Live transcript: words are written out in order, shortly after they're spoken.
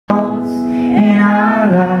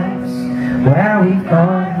lives. Where we've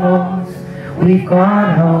got holes,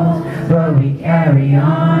 but we carry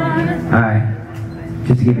on. Alright,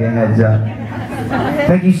 just to give you a heads up.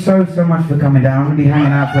 Thank you so much for coming down. I'm going to be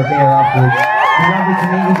hanging out for a beer afterwards. It's lovely to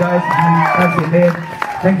meet you guys. Fancy a beer.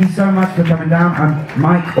 Thank you so much for coming down. I'm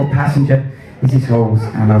Mike, or Passenger. This is Holes,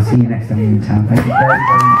 and I'll see you next time in town. Thank you very much.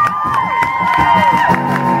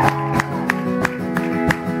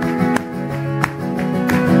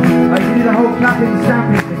 I can do the whole clapping,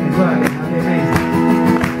 stamping thing as well. That'd be amazing.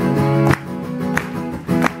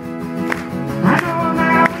 I know I'm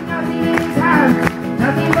out with nothing in time,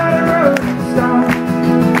 nothing but a rolling stone.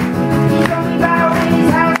 He told me about when his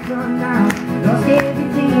house burned down, lost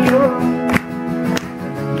everything he owned.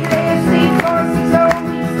 He lay asleep for 6 whole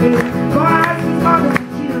weeks straight, for ask his mother to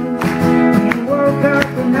choose. When he woke up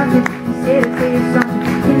with nothing, he said if there's something,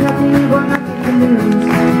 and nothing, he got nothing to lose.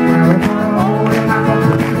 Now I got a hole in my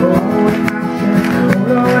heart, a hole in my shirt,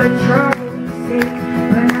 a lot of trouble he said,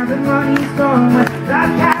 but now the money's gone, but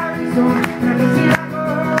life carries on, and I can see like a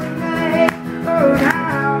hole in the head, oh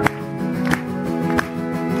now.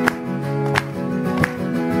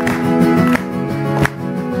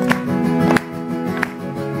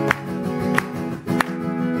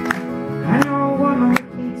 I know a woman with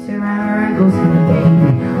beats around her ankles and a baby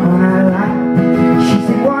on her lap. She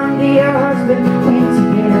said one day her husband went to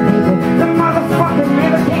get a baby, the motherfucker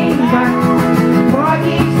never came back.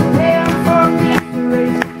 Mortgage to pay him for things to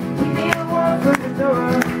raise, he made a wall from the door.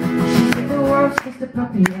 She said the world's just a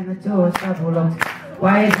puppy and the door's double locked.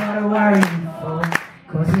 Why you gotta worry me for?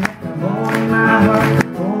 Cause he left a hole in my heart, a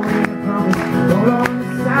hole in the promise, a hole on the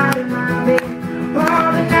side of my bed. Oh,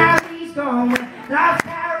 but now he's gone, when life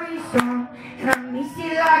carries on, and I miss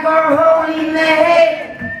it like a hole in the head.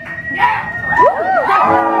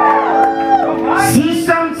 See,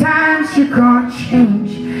 sometimes you can't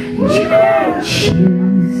change, and you can't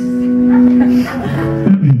choose.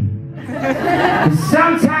 And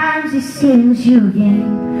sometimes it seems you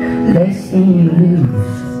gain less than you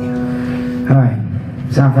lose. Alright,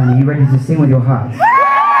 Sound Family, you ready to sing with your hearts?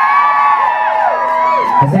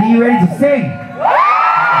 I said, are you ready to sing?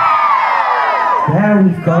 Where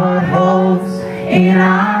we've got holes in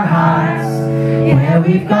our hearts, where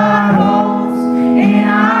we've got holes in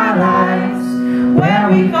our lives, where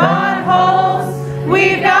we've got holes,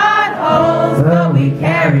 but we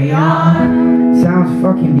carry on. Sounds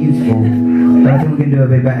fucking beautiful, but I think we can do a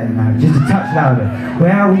bit better than that. Just a touch louder.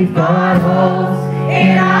 Where we've got holes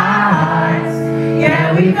in our hearts,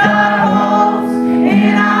 yeah, we've got holes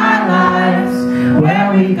in our lives,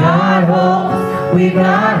 where we've got holes,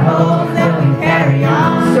 but we carry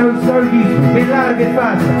on. So beautiful. A bit louder, a bit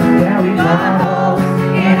faster. Where we've got holes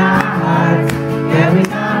in our hearts, yeah, we've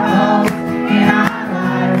got holes in our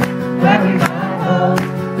lives, where we've got holes,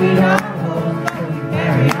 but we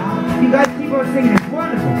carry on. You guys keep on singing, it's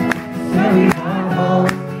wonderful. Where we've got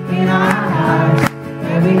holes in our hearts,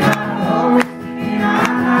 where we've got holes in our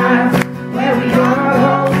lives, where we got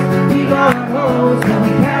holes, but we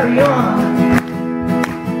carry on.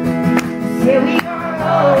 Say we got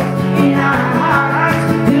holes in our hearts,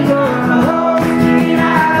 we got holes in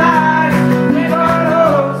our lives, we got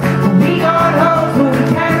holes, but we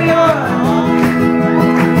carry on.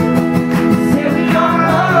 Say we got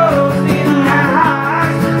holes in our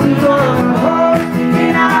hearts, we got holes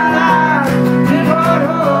in our lives, we got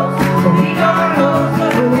holes, but we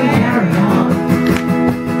carry on.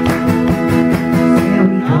 Say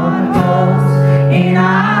we got holes in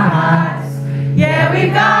our hearts, yeah, we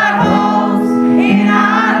got holes in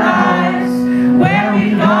our lives, where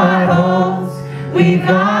we've got holes,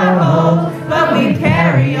 but we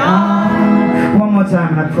carry on. One more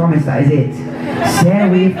time and I promise that is it. Say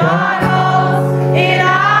we've got holes in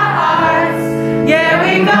our hearts, yeah,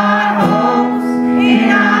 we've got holes in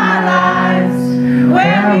our lives,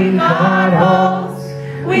 where we've got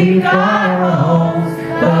holes,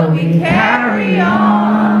 but we carry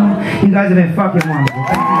on. You guys have been fucking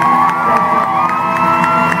wonderful.